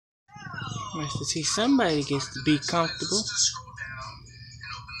Nice to see somebody gets to be comfortable.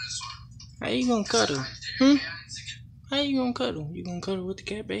 How you gonna cuddle? How you gonna cuddle? You gonna cuddle with the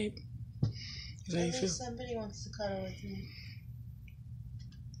cat, babe? Is that how you feel? Somebody wants to cuddle with me.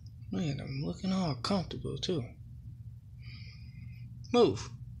 Man, I'm looking all comfortable too. Move.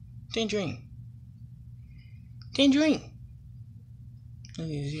 Tangerine. Tangerine. Look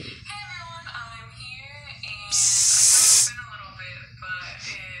at you. Hey everyone, I'm here, and it's been a little bit, but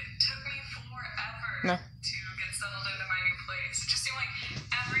it took me forever to get settled into my new place. It just seemed like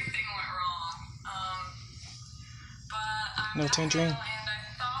everything went wrong. But I'm No Tangerine. and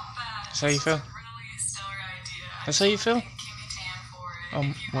I thought that That's how you feel? really stellar idea. That's how you feel?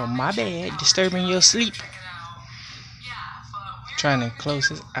 Well, my bad. Disturbing your sleep. Trying to close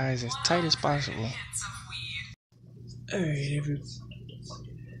his eyes as tight as possible. Alright, everybody.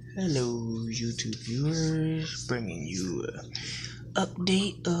 Hello, YouTube viewers. Bringing you an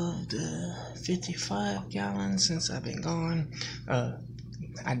update of the 55 gallons since I've been gone.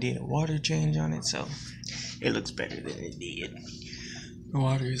 I did a water change on it, so it looks better than it did. The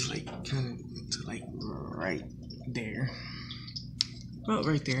water is like kind of like right there. Well,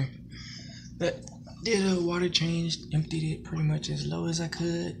 right there. But did a water change, emptied it pretty much as low as I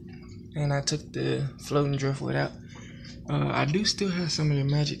could, and I took the floating driftwood out. I do still have some of the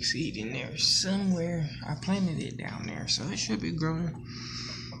magic seed in there somewhere. I planted it down there, so it should be growing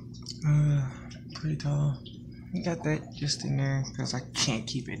pretty tall. Got that just in there because I can't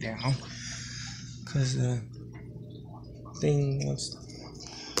keep it down because the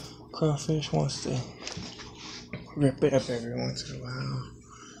crawfish wants to rip it up every once in a while.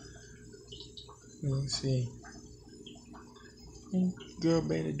 Let's see. Girl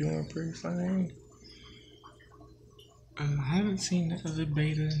beta doing pretty fine. I haven't seen the other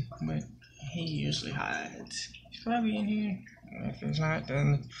beta, but he usually hides. He's probably in here. If he's not,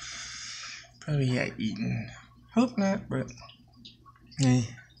 then probably got eaten. Hope not, but hey,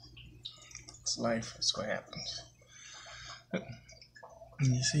 it's life. That's what happens. But,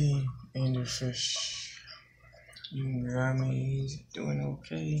 you see, Angelfish, Gouramis doing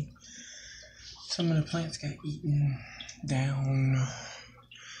okay. Some of the plants got eaten down.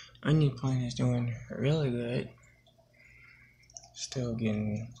 Onion plant is doing really good. Still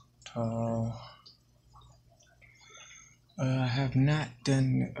getting tall. I have not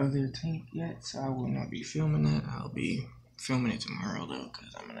done the other tank yet, so I will not be filming that. I'll be filming it tomorrow though,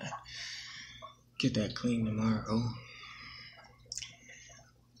 because I'm gonna get that clean tomorrow.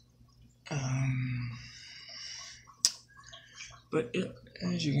 But yeah,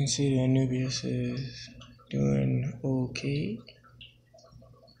 as you can see, the Anubias is doing okay.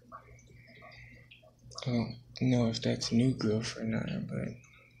 I don't know if that's new growth or not, but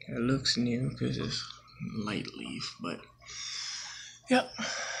it looks new because it's light leaf. But yep,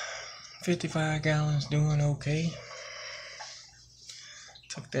 55 gallons doing okay.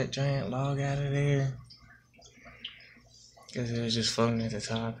 Took that giant log out of there because it was just floating at the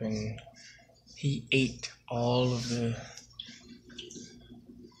top, and he ate all of the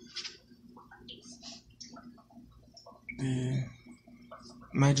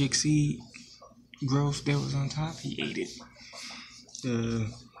magic seed growth that was on top. He ate it.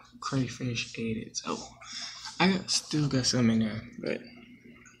 The crayfish ate it. So I still got some in there, but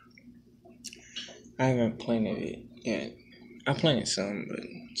I haven't planted it yet. I planted some, but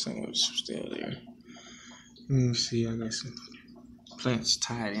some was still there. Let me see. I got some plants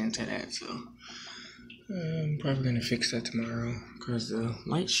tied into that, so I'm probably gonna fix that tomorrow because the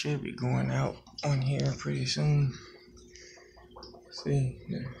light should be going out on here pretty soon. See,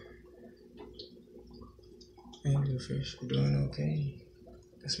 Angelfish doing okay.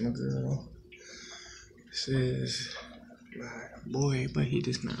 That's my girl. This is my boy, but he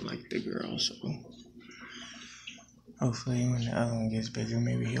does not like the girl, so hopefully when the other one gets bigger,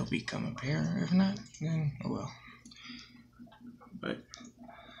 maybe he'll become a pair. If not, then oh well. But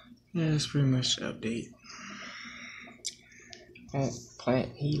yeah, that's pretty much the update. That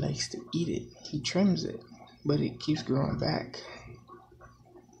plant, he likes to eat it. He trims it, but it keeps growing back.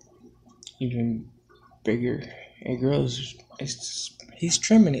 Even bigger. It grows. He's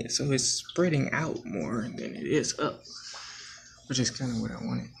trimming it, so it's spreading out more than it is up, which is kind of what I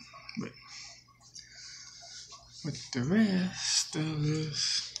wanted. But with the rest of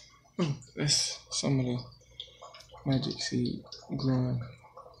this, that's some of the magic seed growing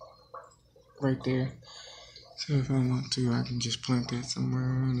right there. So if I want to, I can just plant that somewhere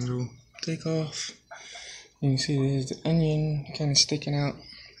and it'll take off. You can see there's the onion kind of sticking out.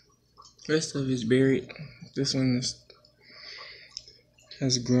 The rest of it is buried. This one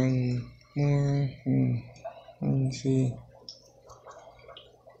has grown more. Let me see.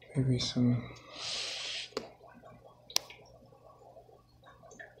 maybe some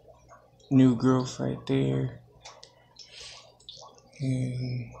new growth right there.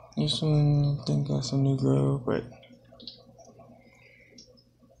 And this one, I think, got some new growth, but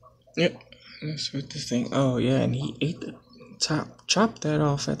yep, that's what this thing. Oh yeah, and he ate the top, chopped that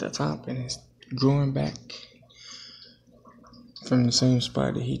off at the top, and it's growing back from the same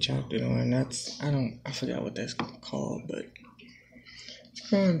spot that he chopped it on. That's I forgot what that's called, but it's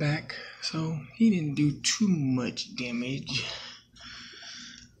growing back. So he didn't do too much damage.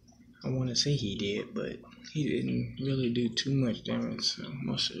 I want to say he did, but he didn't really do too much damage. So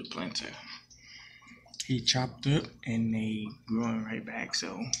most of the plants he chopped up and they growing right back.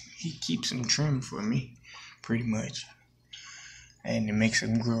 So he keeps them trimmed for me, pretty much, and it makes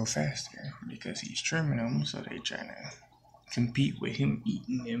them grow faster because he's trimming them. So they trying to compete with him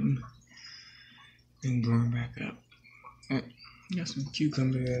eating them and growing back up. Got some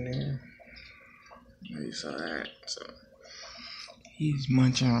cucumbers in there. You saw that, so he's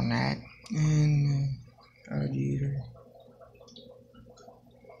munching on that. And alligator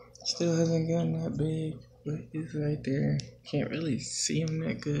still hasn't gotten that big, but it's right there. Can't really see him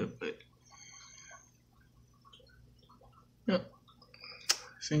that good, but yep.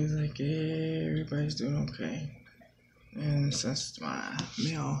 Seems like everybody's doing okay. And since my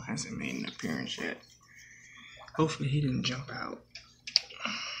male hasn't made an appearance yet, hopefully he didn't jump out.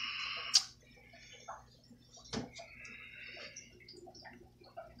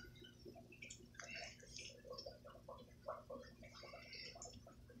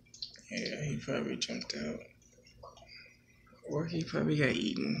 Yeah, he probably jumped out. Or he probably got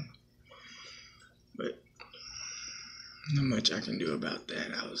eaten. But not much I can do about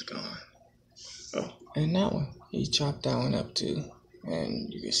that. I was gone. Oh, and that one. He chopped that one up too.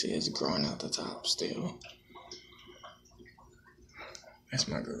 And you can see it's growing out the top still. That's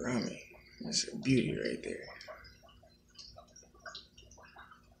my gourami. That's a beauty right there.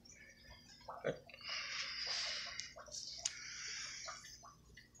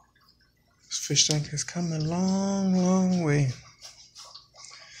 This fish tank has come a long, long way.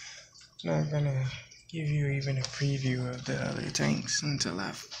 Not gonna give you even a preview of the other tanks until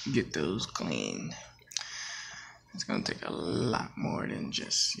I get those clean. It's gonna take a lot more than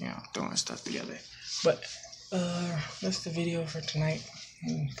just, throwing stuff together. But that's the video for tonight.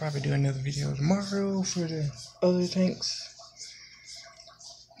 I'll probably do another video tomorrow for the other tanks.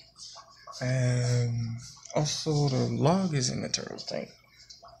 And also the log is in the turtles tank.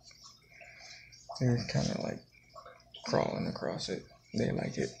 They're kind of like crawling across it. They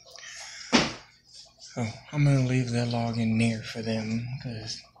like it. So I'm gonna leave that log in there for them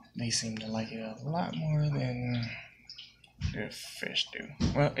because they seem to like it a lot more than the fish do.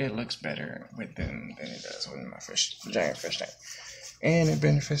 Well, it looks better with them than it does with my giant fish tank. And it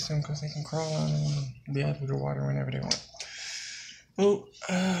benefits them because they can crawl on and be out of the water whenever they want. Well,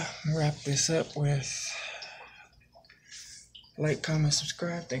 wrap this up with like, comment,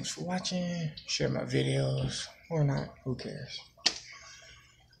 subscribe. Thanks for watching. Share my videos or not. Who cares?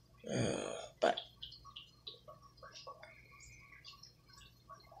 Bye.